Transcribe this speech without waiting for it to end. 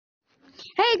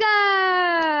Hey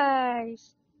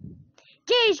guys!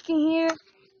 Jason here.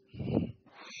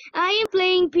 I am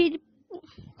playing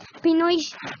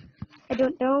Pinoy's. I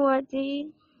don't know what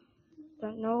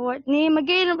name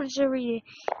again. I'm sorry.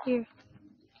 Here,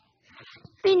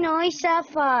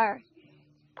 PinoySphere.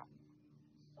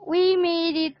 We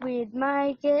made it with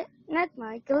not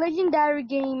Michael, legendary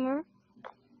gamer.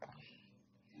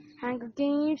 Hunger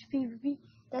Games, PvP.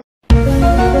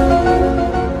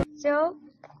 So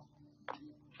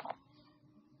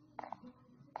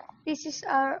this is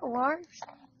our warps.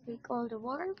 Take all the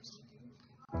warps.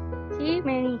 See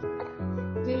many.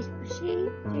 Jace proceed.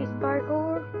 Jace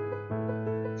parkour.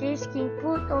 Just can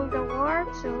put all the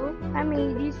work, so I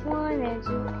made this one, and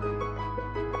so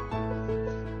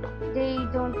they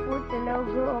don't put the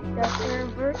logo of the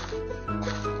server.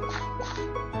 Let's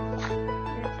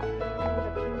go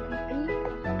the PvP,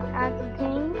 Hacker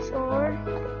Games, or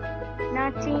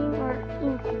nothing, or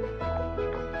anything.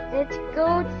 Let's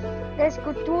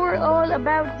go tour all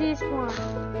about this one.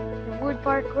 The wood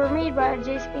parkour made by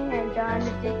Jaskin. I'm done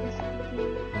with this.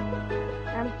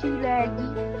 I'm too laggy.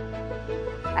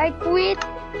 I quit.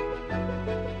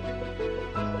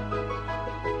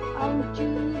 I'm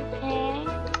too hang.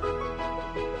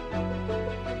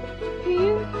 Do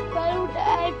you follow the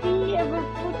IP? Ever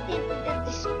put it in the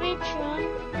description?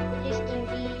 This can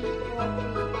be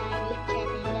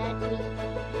 439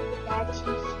 that's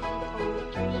easy from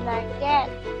 3 like that.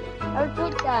 I'll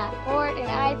put the port and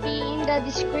IP in the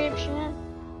description.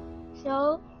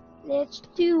 So let's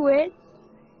do it.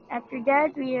 After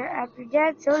that,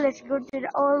 so let's go to the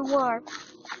all warp.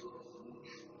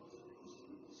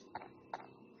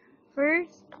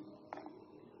 First,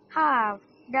 half.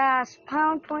 The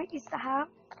spawn point is the half.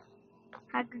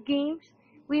 Hunger Games.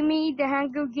 We made the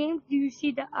Hunger Games. Do you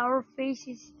see the our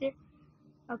faces there?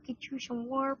 Okay, choose some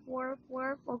warp.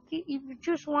 Okay, if you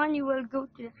choose one, you will go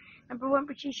to the number 1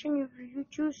 position. If you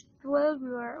choose 12,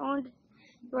 you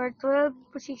are 12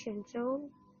 position. So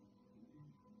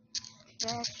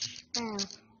that's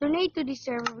donate to this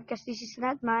server because this is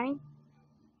not mine.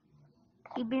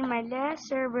 Even my last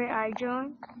server I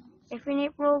joined,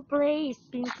 Infinite Roleplay is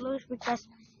being closed because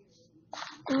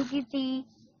entity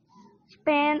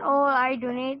spend all I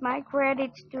donate my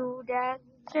credits to that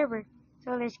server.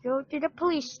 So let's go to the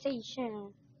police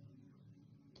station.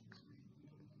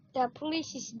 The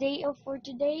police is day off for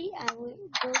today. I will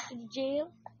go to the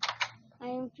jail. I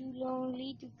am too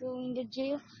lonely to go in the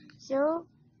jail. So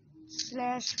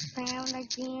slash pound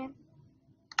again.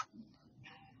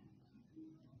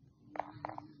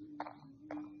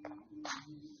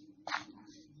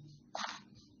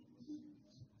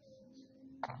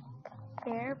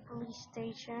 There, police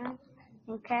station.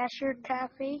 And Cashier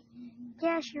Cafe.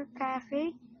 Cashier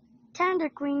Cafe. Thunder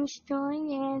Queen's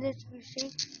doing, and let's go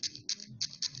see.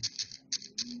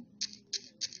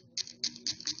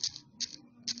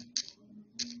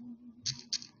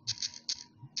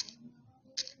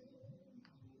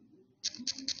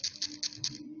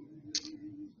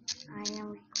 I am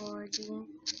recording.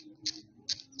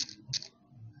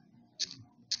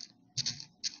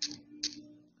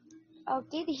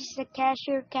 Okay, this is the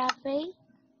Cashier Cafe.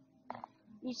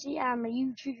 You see, I'm a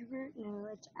YouTuber. No,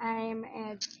 I am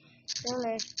ad. So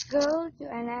let's go to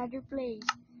another place.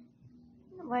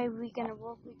 Why we gonna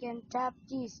walk? We can tap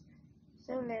this.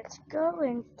 So let's go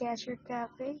and Cashier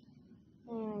Cafe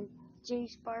and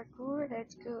Jay's Parkour.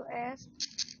 Let's go as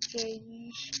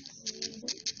Jay's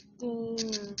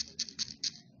Gamer.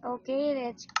 Okay,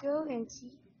 let's go and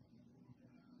see.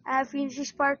 I finished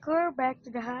this parkour. Back to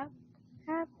the hub.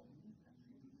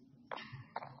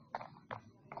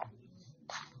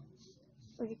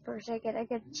 Wait for a second. I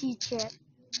got cheat chat.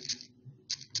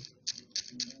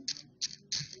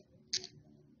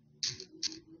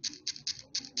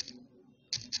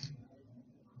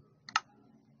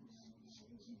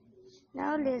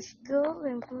 Now let's go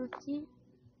and put it.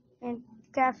 And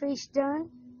cafe is done.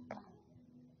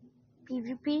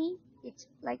 PvP. It's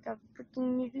like a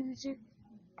freaking user.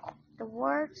 The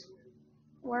works.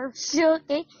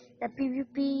 Okay. The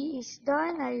PvP is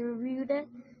done. I reviewed it.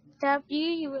 Tap view.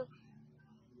 You will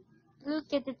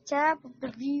look at the top of the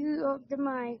view of the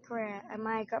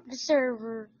Minecraft, the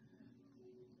server.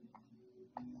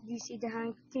 You see the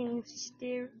Hunger Games is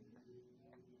there.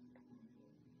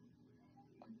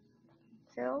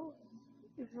 So,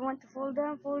 if you want to fall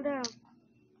down, fall down.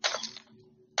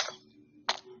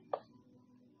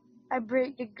 I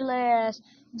break the glass.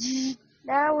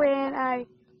 Now when I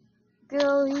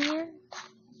go here,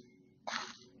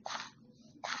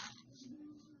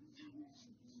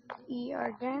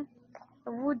 here again,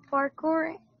 the wood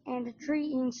parkour and the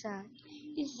tree inside.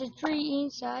 This is a tree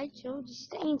inside, so this is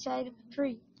the inside of the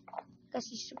tree.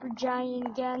 Because it's super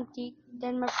gigantic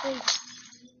than my face.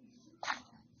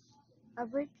 I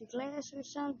break the glass or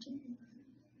something.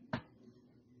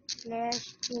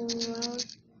 Glass to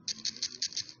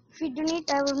if you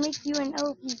donate, I will make you an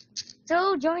OP.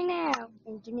 So join now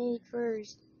and donate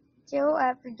first. So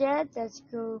after that, let's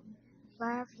go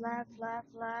fly, fly, fly,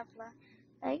 fly,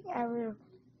 fly. I will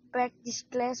break this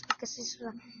glass because it's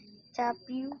will tap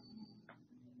you.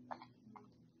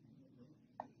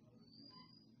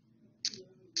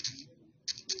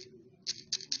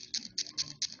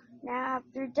 Now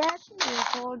after that, we'll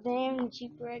fall down and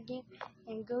keep ready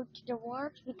and go to the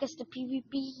warps because the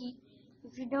PvP.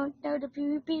 If you don't know the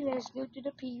PvP, let's go to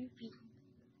the PvP.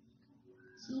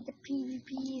 See the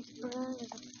PvP is burning.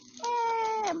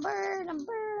 Yeah, I'm burn, I'm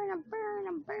burn, I'm burn,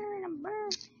 I'm burn, I'm burn.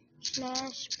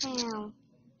 Slash pound.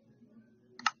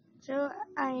 So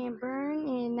I am burned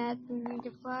and not moving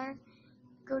the fire.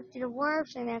 Go to the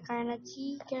warps and I cannot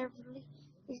see carefully.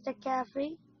 Is the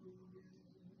cafe?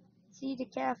 See the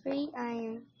cafe? I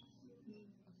am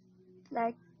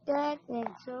like that and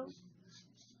so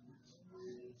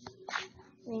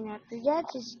and after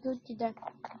that just go to the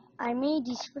I made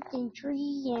this freaking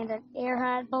tree and an air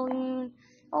hot balloon.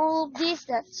 All of this,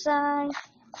 that sign,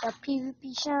 the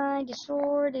PvP sign, the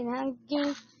sword and Hunger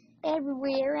Games.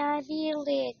 Everywhere I build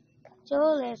it. So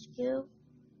let's go.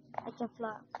 I can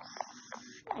fly.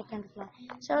 I can fly.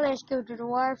 So let's go to the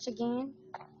wharfs again.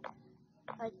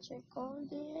 I check all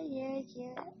there.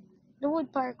 Yeah. The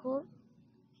wood parkour.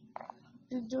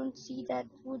 You don't see that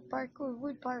wood parkour.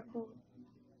 Wood parkour.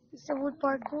 It's a wood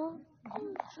parkour.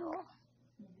 So,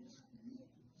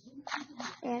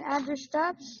 and other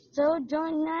stuffs. So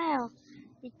join now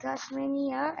because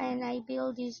many are and I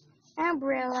build this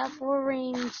umbrella for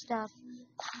raining stuff.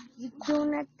 You do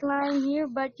not climb here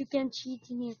but you can cheat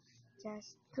in here.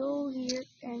 Just go here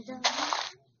and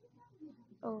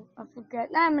oh I forgot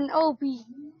I'm an OP.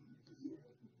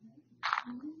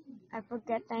 I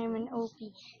forgot I'm an OP.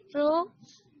 So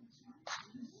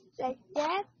like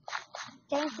that.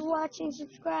 Thanks for watching.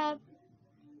 Subscribe.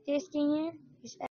 This thing here is